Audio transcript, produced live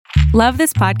Love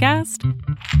this podcast?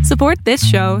 Support this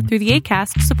show through the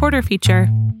Acast supporter feature.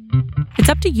 It's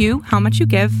up to you how much you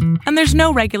give, and there's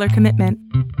no regular commitment.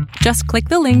 Just click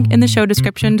the link in the show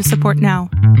description to support now.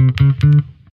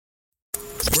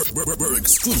 We're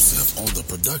exclusive on the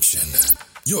production.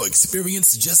 Your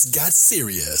experience just got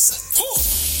serious.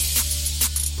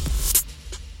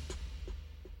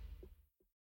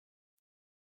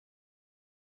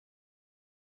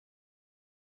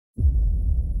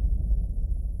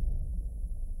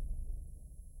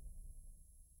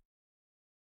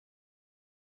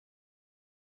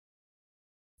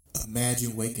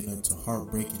 Imagine waking up to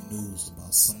heartbreaking news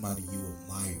about somebody you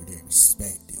admired and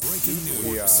respected.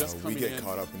 We get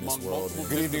caught up in this world.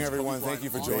 Good evening, everyone. Thank you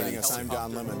for joining us. I'm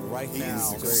Don Lemon. Right now,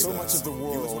 so much of the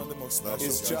world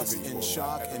is just in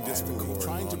shock and disbelief,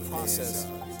 trying to process.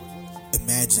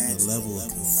 Imagine the level of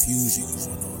confusion going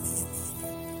on in your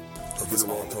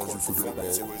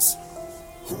mind. It was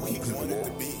who he wanted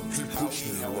to be, how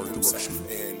he held himself,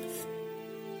 and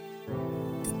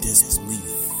The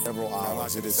disbelief. several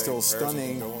hours. It is still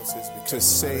stunning to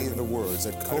say the words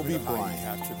that Kobe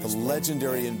Bryant, the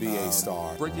legendary NBA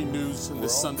star. Breaking news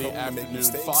this Sunday afternoon,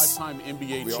 five-time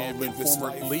NBA champion,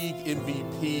 former league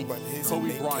MVP,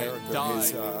 Kobe Bryant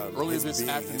died earlier this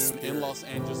afternoon in Los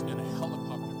Angeles in a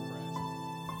helicopter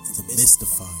crash. The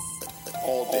mystifying.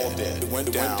 All dead. It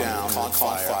went down, caught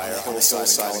fire on the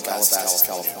hillside in Calabasas,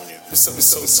 California. There's something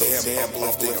so damn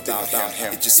uplifting about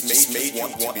him. It just made you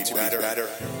want to be better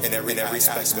in every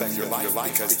aspect of your life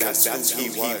because that's who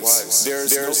he was.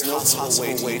 There's no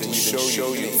possible way to show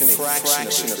you even a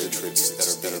fraction of the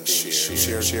tributes that are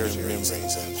being shared memories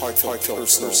and heartfelt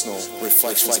personal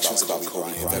reflections about Kobe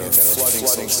Bryant that are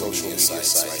flooding social media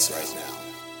sites right now.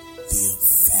 The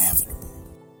unfathomable.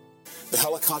 The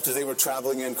helicopter they were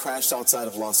traveling in crashed outside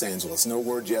of Los Angeles. No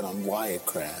word yet on why it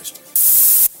crashed.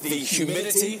 The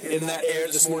humidity in that air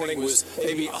this morning was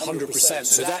maybe 100%,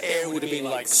 so that air would have been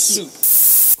like soup.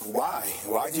 Why?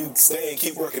 Why do you stay and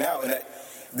keep working out? And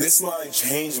this line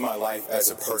changed my life as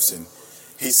a person.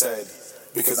 He said,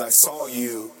 because I saw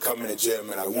you come in the gym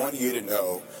and I want you to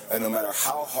know that no matter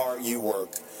how hard you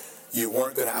worked, you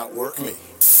weren't going to outwork me.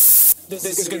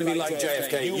 This is going to be like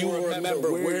JFK. You will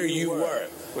remember where you were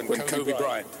when Kobe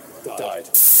Bryant died.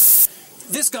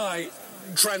 This guy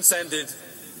transcended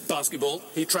basketball.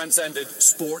 He transcended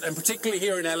sport, and particularly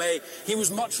here in LA, he was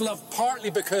much loved partly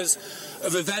because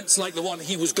of events like the one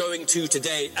he was going to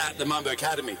today at the Mamba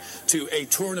Academy, to a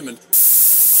tournament.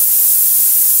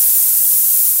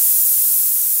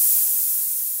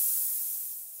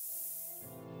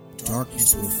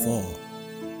 Darkness will fall.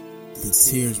 The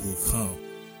tears will come.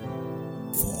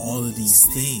 For all of these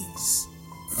things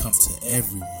come to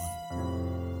everyone.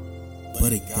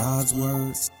 But in God's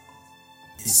words,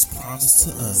 it's promised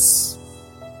to us,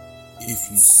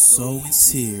 if you sow in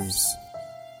tears,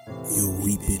 you'll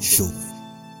reap in joy.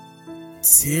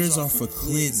 Tears are for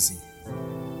cleansing,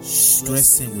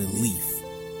 stress and relief.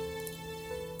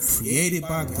 Created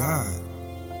by God,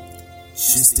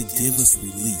 just to give us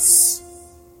release.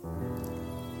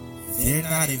 They're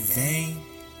not in vain,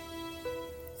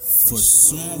 for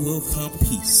soon will come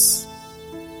peace.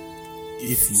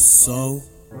 If you sow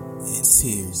in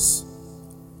tears,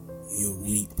 you'll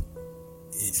reap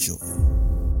in joy.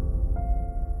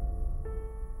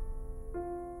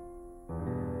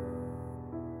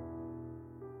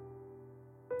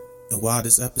 And while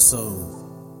this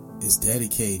episode is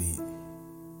dedicated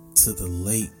to the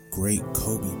late, great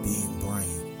Kobe Bean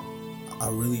Bryant, I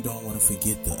really don't want to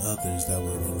forget the others that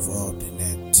were involved in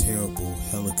that terrible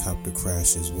helicopter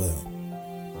crash as well.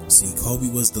 See, Kobe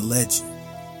was the legend.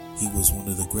 He was one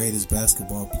of the greatest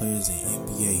basketball players in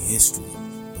NBA history.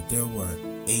 But there were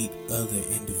 8 other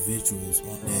individuals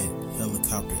on that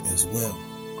helicopter as well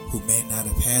who may not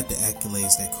have had the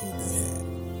accolades that Kobe had,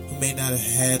 who may not have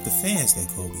had the fans that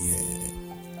Kobe had,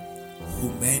 who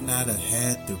may not have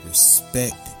had the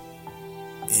respect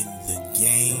in the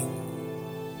game,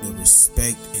 the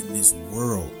respect in this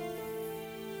world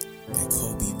that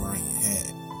Kobe Bryant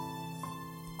had.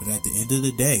 But at the end of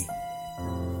the day,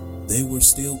 they were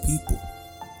still people.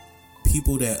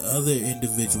 People that other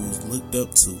individuals looked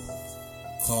up to,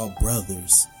 called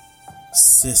brothers,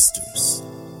 sisters,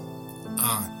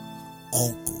 aunt,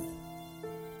 uncle.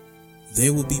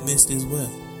 They will be missed as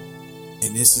well.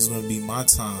 And this is going to be my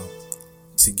time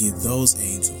to give those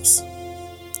angels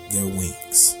their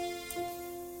wings.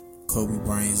 Kobe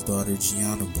Bryant's daughter,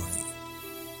 Gianna Bryant.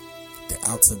 The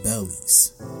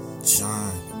Altabellis,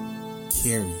 John,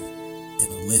 Carrie, and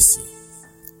Alyssa.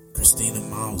 Christina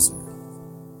Mauser.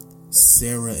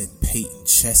 Sarah and Peyton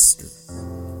Chester.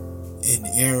 And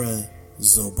Era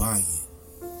Zobayan.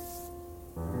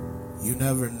 You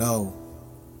never know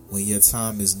when your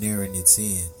time is nearing its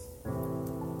end.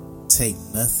 Take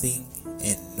nothing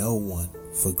and no one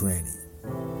for granted.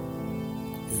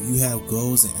 If you have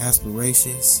goals and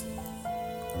aspirations,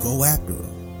 go after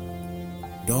them.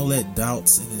 Don't let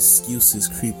doubts and excuses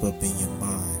creep up in your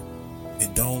mind.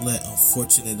 And don't let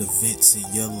unfortunate events in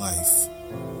your life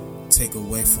take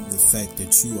away from the fact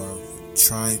that you are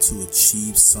trying to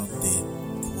achieve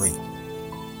something great.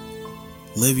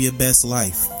 Live your best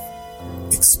life.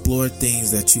 Explore things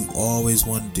that you always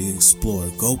wanted to explore.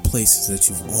 Go places that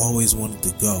you've always wanted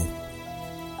to go.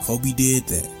 Kobe did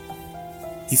that.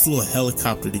 He flew a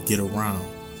helicopter to get around.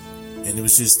 And it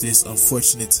was just this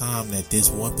unfortunate time that this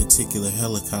one particular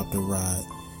helicopter ride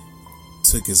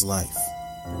took his life.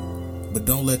 But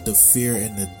don't let the fear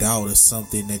and the doubt of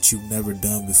something that you've never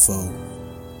done before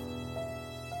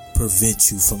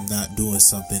prevent you from not doing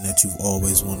something that you've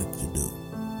always wanted to do.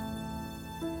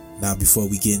 Now, before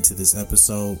we get into this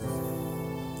episode,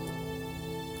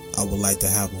 I would like to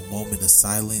have a moment of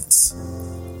silence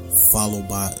followed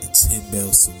by a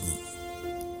 10-bell salute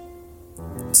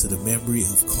to the memory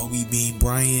of Kobe Bean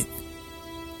Bryant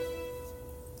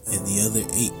and the other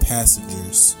 8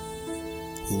 passengers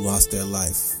who lost their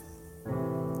life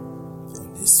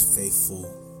on this fateful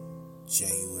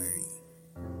January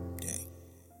day.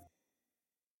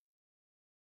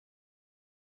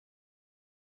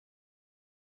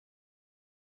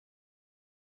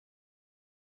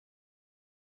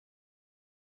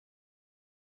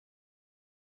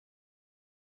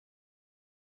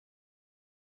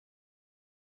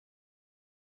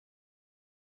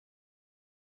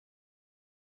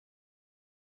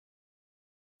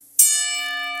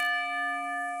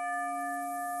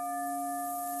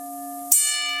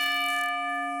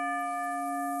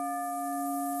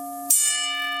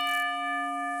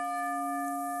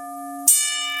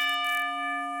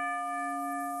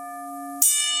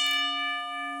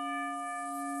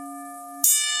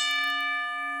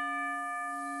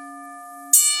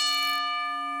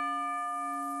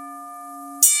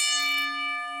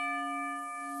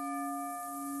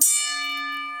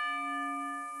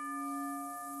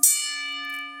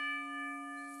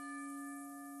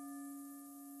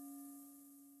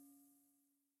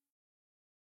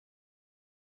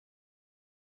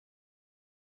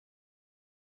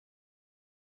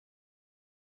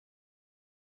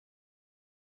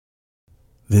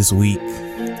 This week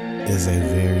is a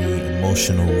very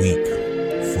emotional week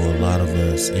for a lot of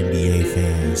us NBA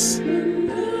fans,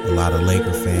 a lot of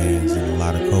Laker fans, and a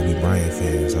lot of Kobe Bryant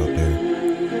fans out there.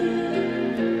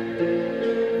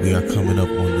 We are coming up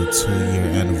on the 2-year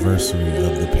anniversary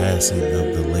of the passing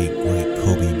of the late, great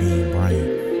Kobe Bean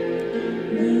Bryant,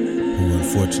 who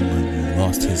unfortunately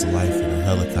lost his life in a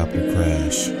helicopter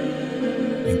crash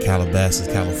in Calabasas,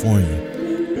 California.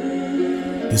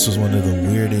 This was one of the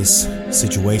weirdest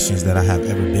situations that I have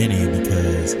ever been in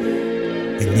because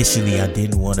initially I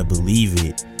didn't want to believe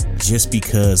it just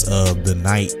because of the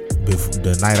night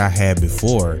I had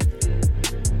before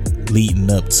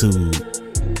leading up to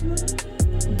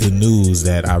the news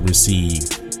that I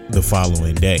received the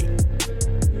following day.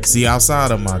 See,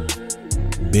 outside of my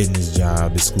business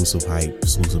job, exclusive hype,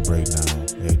 exclusive breakdown,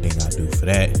 everything I do for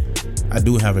that, I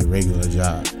do have a regular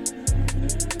job.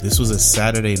 This was a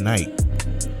Saturday night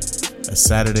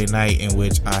in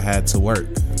which I had to work.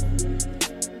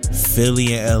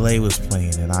 Philly and LA was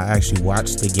playing, and I actually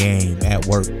watched the game at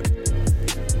work.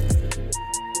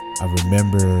 I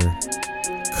remember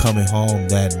coming home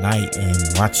that night and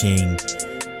watching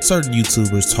certain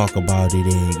YouTubers talk about it,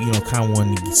 and kind of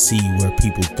wanting to see where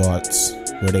people's thoughts,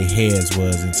 where their heads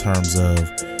was in terms of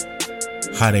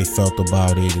how they felt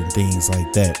about it and things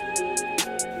like that.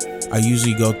 I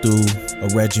usually go through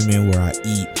a regimen where I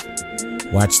eat,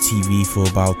 watch TV for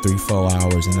about 3-4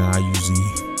 hours, and then I usually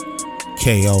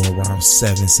KO around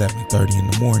 7:30 in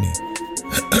the morning.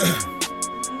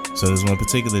 So this one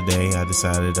particular day, I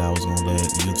decided I was gonna let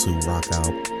YouTube rock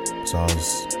out. So I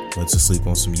went to sleep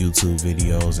on some YouTube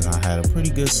videos, and I had a pretty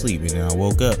good sleep. And then I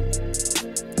woke up.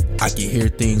 I could hear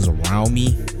things around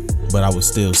me, but I was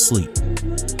still asleep.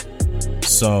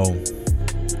 So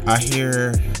I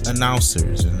hear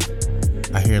announcers, and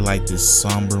I hear like this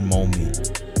somber moment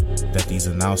that these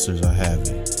announcers are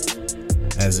having,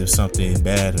 as if something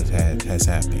bad has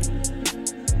happened.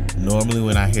 Normally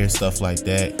when I hear stuff like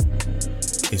that,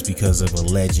 it's because of a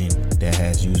legend that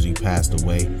has usually passed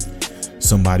away,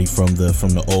 somebody from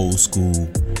the old school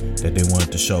that they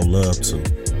wanted to show love to.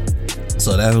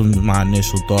 So that was my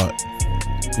initial thought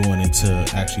going into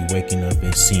actually waking up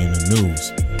and seeing the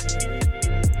news.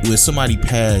 When somebody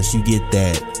passed, you get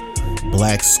that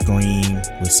black screen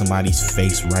with somebody's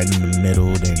face right in the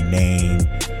middle, their name,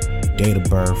 date of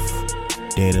birth,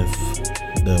 date of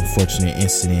the unfortunate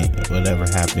incident, whatever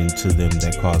happened to them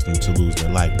that caused them to lose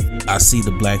their life. I see the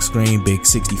black screen, big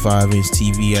 65-inch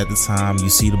TV at the time. You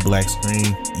see the black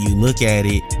screen, you look at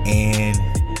it, and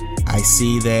I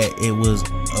see that it was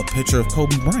a picture of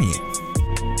Kobe Bryant.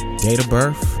 Date of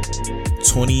birth,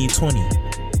 2020.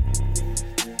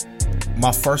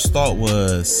 My first thought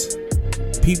was,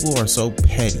 people are so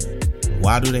petty.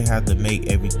 Why do they have to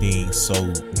make everything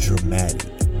so dramatic?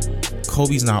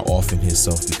 Kobe's not offing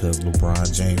himself because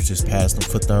LeBron James just passed him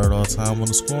for third all time on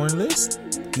the scoring list.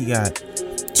 He got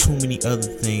too many other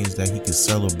things that he could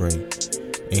celebrate,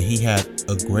 and he had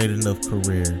a great enough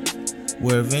career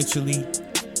where eventually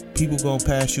people gonna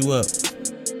pass you up.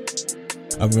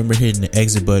 I remember hitting the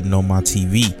exit button on my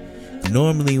TV.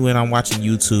 Normally when I'm watching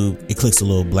YouTube, it clicks a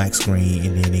little black screen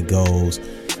and then it goes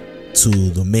to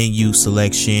the menu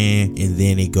selection and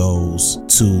then it goes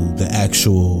to the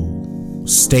actual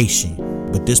station.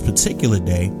 But this particular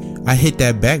day, I hit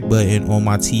that back button on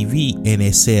my TV and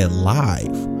it said live.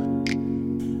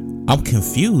 I'm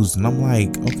confused and I'm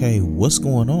like, okay, what's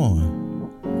going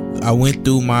on? I went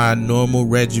through my normal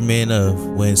regimen of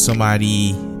when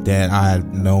somebody that I've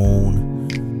known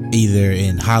either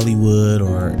in Hollywood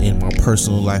or in my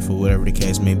personal life or whatever the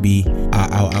case may be,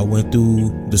 I went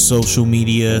through the social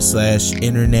media /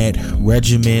 internet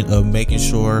regimen of making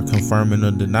sure, confirming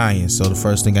or denying. So the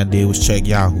first thing I did was check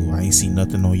Yahoo. I ain't see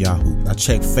nothing on Yahoo. I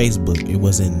checked Facebook. It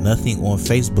wasn't nothing on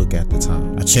Facebook at the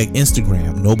time. I checked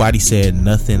Instagram. Nobody said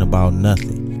nothing about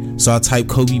nothing. So I typed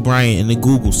Kobe Bryant in the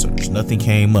Google search. Nothing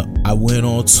came up. I went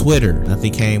on Twitter.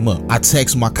 Nothing came up. I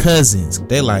text my cousins.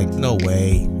 They like, no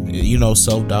way. You know,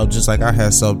 self-doubt, just like I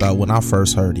had self-doubt when I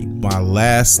first heard it. My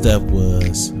last step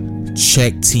was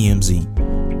check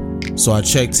TMZ. So I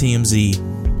checked TMZ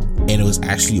and it was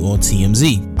actually on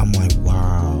TMZ. I'm like,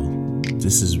 wow,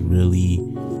 this is really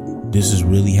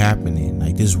happening.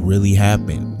 Like, this really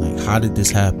happened. Like, how did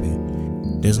this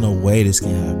happen? There's no way this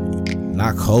can happen.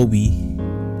 Not Kobe.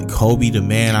 Kobe, the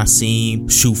man I seen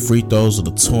shoot free throws with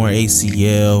a torn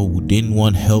ACL, who didn't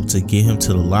want help to get him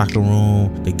to the locker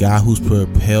room, the guy who's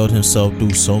propelled himself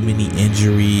through so many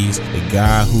injuries, the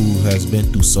guy who has been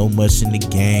through so much in the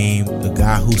game, the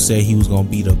guy who said he was going to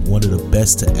be one of the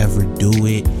best to ever do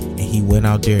it, and he went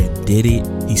out there and did it.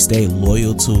 He stayed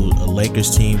loyal to a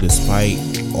Lakers team despite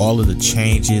all of the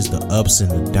changes, the ups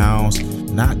and the downs.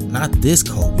 Not this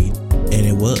Kobe, and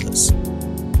it was.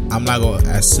 I'm not going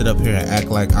to sit up here and act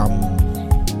like I'm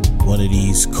one of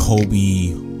these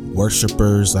Kobe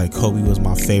worshipers, like Kobe was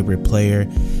my favorite player,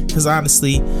 because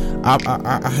honestly,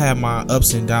 I had my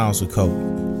ups and downs with Kobe.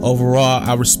 Overall,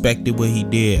 I respected what he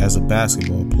did as a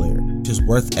basketball player. His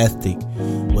work ethic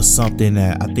was something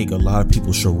that I think a lot of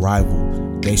people should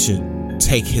rival. They should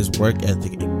take his work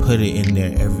ethic and put it in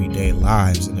their everyday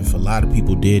lives, and if a lot of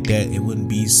people did that, it wouldn't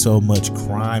be so much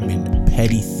crime and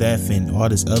petty theft and all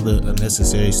this other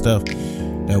unnecessary stuff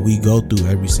that we go through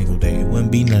every single day. It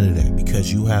wouldn't be none of that,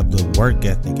 because you have the work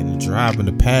ethic and the drive and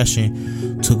the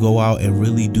passion to go out and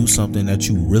really do something that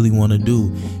you really want to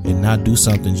do, and not do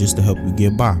something just to help you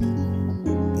get by.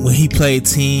 When he played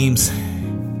teams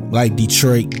like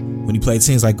Detroit, when he played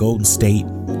teams like Golden State,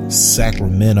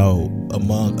 Sacramento,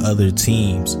 among other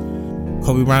teams,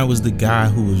 Kobe Bryant was the guy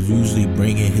who was usually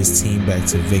bringing his team back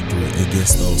to victory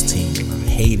against those teams, and I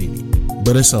hated it.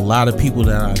 But it's a lot of people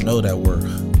that I know that were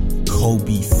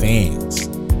Kobe fans,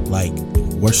 like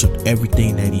worshipped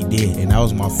everything that he did, and that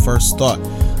was my first thought.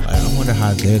 I wonder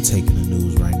how they're taking the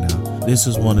news right now. This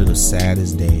is one of the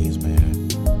saddest days, man.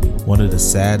 One of the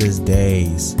saddest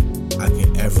days I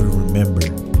can ever remember.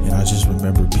 And I just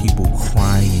remember people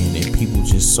crying and people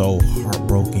just so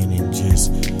heartbroken, and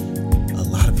just a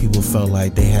lot of people felt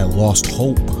like they had lost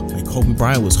hope. And Kobe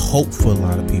Bryant was hope for a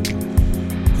lot of people,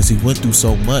 because he went through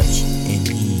so much and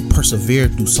he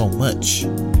persevered through so much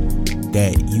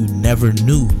that you never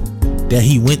knew that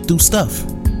he went through stuff.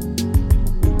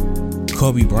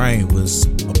 Kobe Bryant was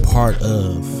a part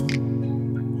of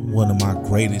one of my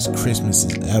greatest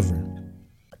Christmases ever.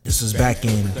 This was back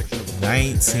in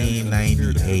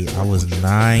 1998. I was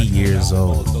 9 years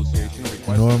old.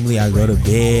 Normally I go to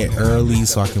bed early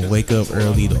so I can wake up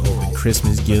early to open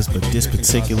Christmas gifts, but this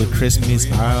particular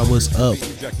Christmas I was up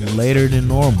later than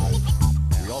normal.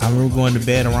 I remember going to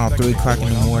bed around 3 o'clock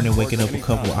in the morning, waking up a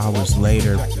couple hours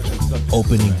later,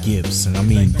 opening gifts. And I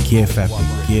mean gift after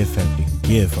gift after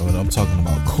gift. I'm talking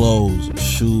about clothes or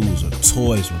shoes or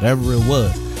toys, whatever it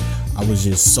was. I was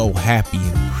just so happy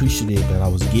and appreciative that I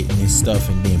was getting this stuff,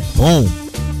 and then boom,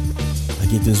 I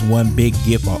get this one big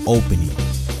gift. I open it.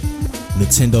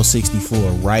 Nintendo 64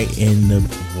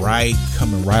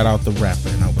 coming right out the wrapper,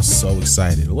 and I was was so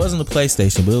excited. It wasn't a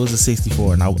PlayStation, but it was a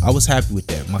 64, and I was happy with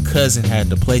that. My cousin had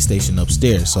the PlayStation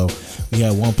upstairs, so we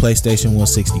had one PlayStation, one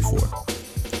 64.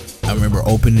 I remember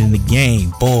opening the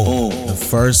game. Boom. The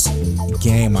first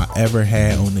game I ever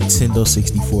had on Nintendo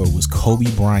 64 was Kobe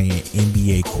Bryant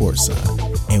NBA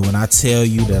Courtside. And when I tell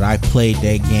you that I played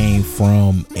that game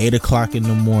from 8 o'clock in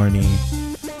the morning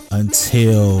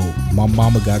until my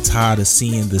mama got tired of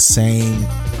seeing the same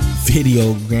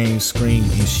video game screen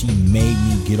and she made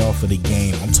me get off of the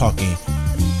game. I'm talking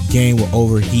game would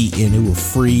overheat and it would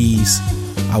freeze.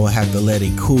 I would have to let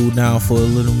it cool down for a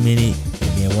little minute.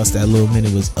 And once that little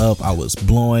minute was up, I was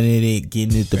blowing at it,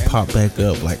 getting it to pop back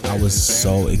up. Like, I was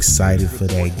so excited for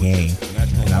that game.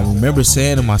 And I remember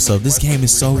saying to myself, this game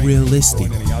is so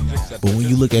realistic. But when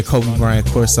you look at Kobe Bryant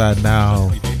courtside now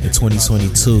in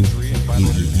 2022,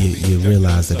 you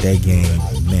realize that game,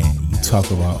 man, you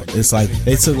talk about, it's like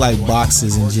they took like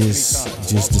boxes and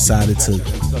just decided to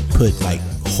put like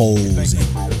holes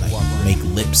and like make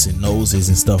lips and noses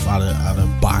and stuff out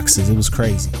of boxes. It was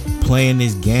crazy. Playing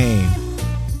this game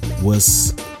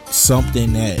was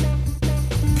something that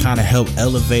kind of helped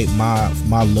elevate my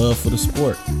love for the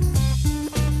sport.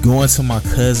 Going to my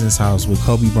cousin's house with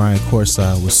Kobe Bryant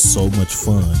courtside was so much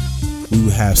fun. We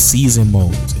would have season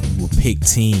modes and we would pick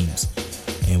teams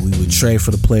and we would trade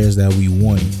for the players that we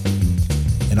wanted.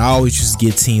 And I always used to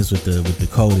get teams with the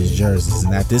coldest jerseys.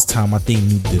 And at this time, I think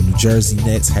the New Jersey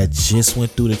Nets had just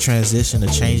went through the transition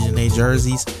of changing their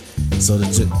jerseys. So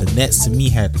the Nets to me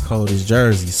had the coldest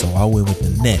jersey, so I went with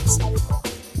the Nets.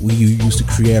 We used to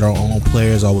create our own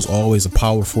players. I was always a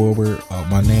power forward.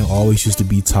 My name always used to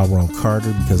be Tyrone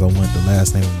Carter because I went the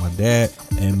last name of my dad.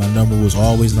 And my number was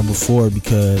always number 4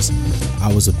 because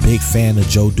I was a big fan of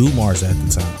Joe Dumars at the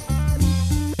time.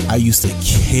 I used to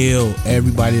kill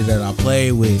everybody that I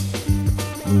played with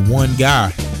one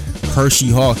guy, Hershey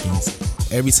Hawkins.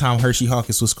 Every time Hershey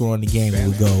Hawkins would score in the game, it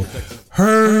would go,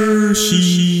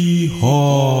 Hershey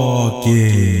Hawkins,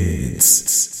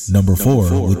 number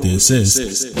 4 with the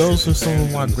assist. Those are some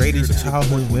of my greatest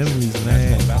childhood memories,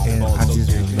 man. And I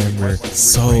just remember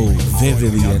so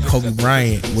vividly that Kobe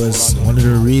Bryant was one of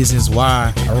the reasons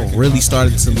why I really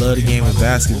started to love the game of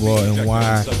basketball and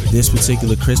why this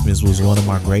particular Christmas was one of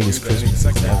my greatest Christmases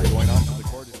ever.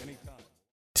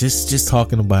 Just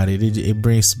talking about it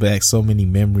brings back so many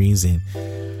memories and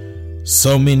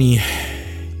so many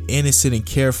innocent and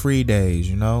carefree days,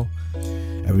 you know.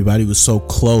 Everybody was so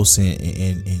close and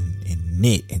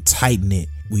knit and tight knit.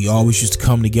 We always used to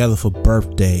come together for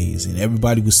birthdays and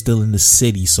everybody was still in the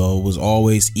city, so it was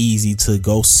always easy to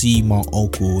go see my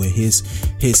uncle and his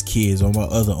kids, or my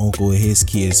other uncle and his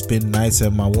kids, spend nights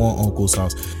at my one uncle's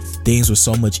house. Things were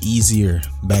so much easier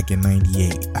back in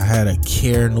 98. I had a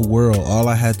care in the world. All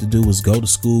I had to do was go to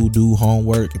school, do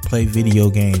homework, and play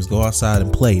video games, go outside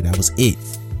and play. That was it.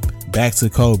 Back to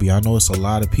Kobe. I know it's a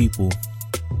lot of people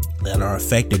that are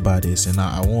affected by this, and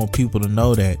I want people to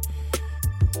know that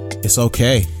it's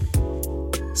okay.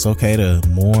 It's okay to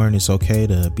mourn. It's okay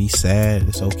to be sad.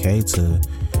 It's okay to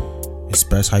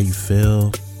express how you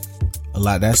feel.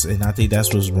 And I think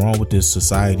that's what's wrong with this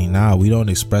society now. We don't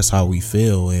express how we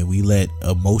feel, and we let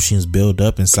emotions build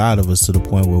up inside of us to the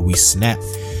point where we snap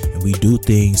and we do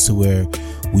things to where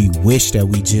we wish that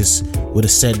we just would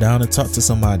have sat down and talked to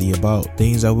somebody about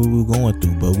things that we were going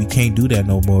through. But we can't do that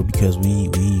no more because we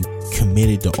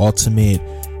committed the ultimate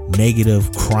negative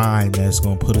crime that's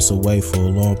going to put us away for a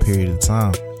long period of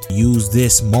time. Use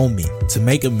this moment to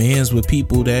make amends with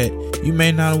people that you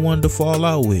may not have wanted to fall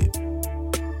out with.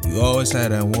 We always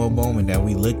had that one moment that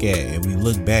we look at and we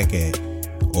look back at,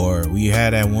 or we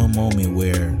had that one moment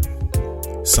where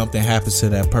something happens to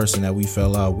that person that we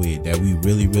fell out with, that we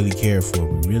really, really cared for,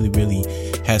 we really, really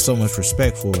had so much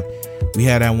respect for. We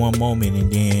had that one moment, and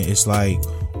then it's like,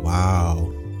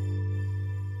 wow,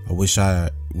 I wish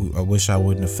I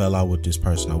wouldn't have fell out with this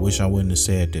person. I wish I wouldn't have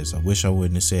said this. I wish I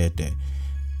wouldn't have said that.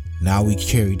 Now we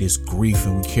carry this grief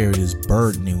and we carry this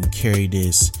burden and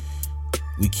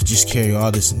we can just carry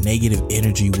all this negative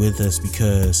energy with us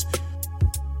because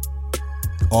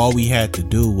all we had to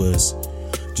do was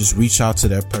just reach out to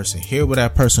that person, hear where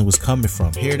that person was coming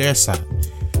from, hear their side,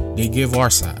 they give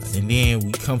our side, and then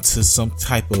we come to some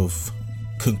type of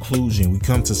conclusion, we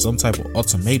come to some type of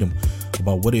ultimatum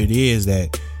about what it is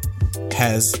that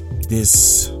has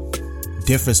this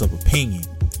difference of opinion,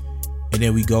 and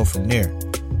then we go from there.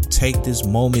 Take this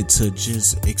moment to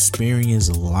just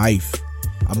experience life.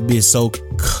 I'm being so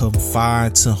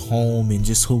confined to home and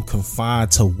just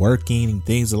confined to working and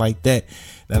things like that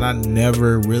I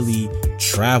never really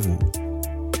traveled.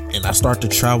 And I start to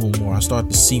travel more. I start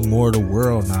to see more of the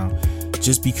world now,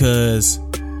 just because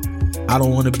I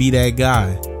don't want to be that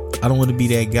guy. I don't want to be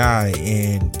that guy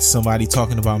and somebody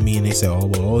talking about me and they say, oh,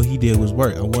 well, all he did was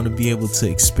work. I want to be able to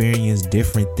experience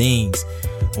different things.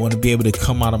 I want to be able to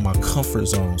come out of my comfort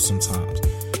zone sometimes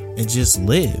and just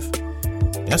live.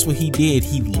 That's what he did.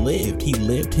 He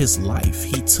lived his life.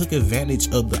 He took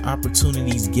advantage of the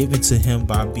opportunities given to him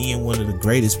by being one of the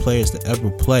greatest players to ever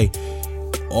play.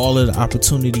 All of the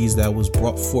opportunities that was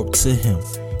brought forth to him,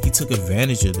 he took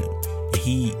advantage of them.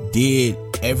 He did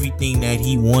everything that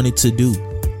he wanted to do.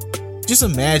 Just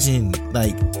imagine,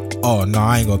 like, oh no,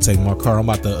 I ain't gonna take my car. I'm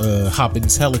about to hop in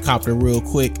this helicopter real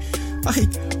quick.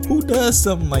 Like, who does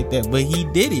something like that? But he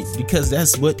did it because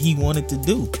that's what he wanted to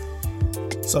do.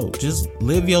 So just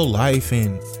live your life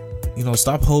and, you know,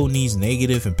 stop holding these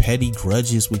negative and petty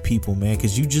grudges with people, man,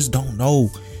 because you just don't know.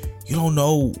 You don't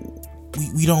know.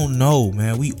 We don't know,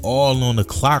 man. We all on the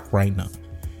clock right now,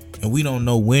 and we don't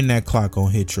know when that clock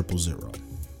gonna hit 000.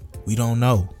 We don't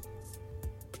know.